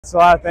It's a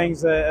lot of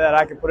things that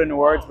I could put into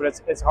words, but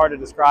it's hard to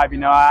describe. You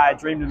know, I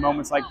dreamed in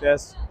moments like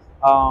this,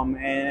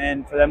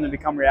 and for them to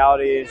become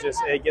reality is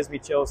it gives me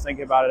chills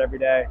thinking about it every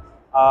day.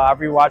 I've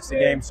rewatched the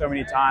game so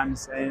many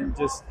times, and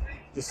just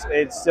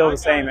it's still the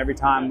same every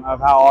time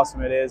of how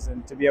awesome it is,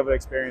 and to be able to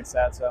experience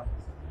that. So,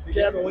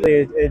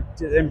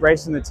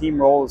 embracing the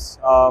team roles,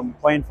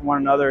 playing for one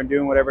another, and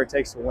doing whatever it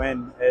takes to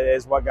win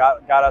is what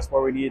got us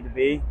where we needed to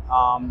be.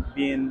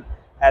 Being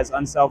as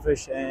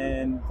unselfish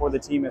and for the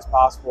team as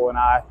possible, and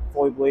I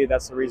fully believe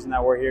that's the reason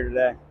that we're here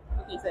today.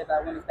 What can you say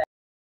about winning?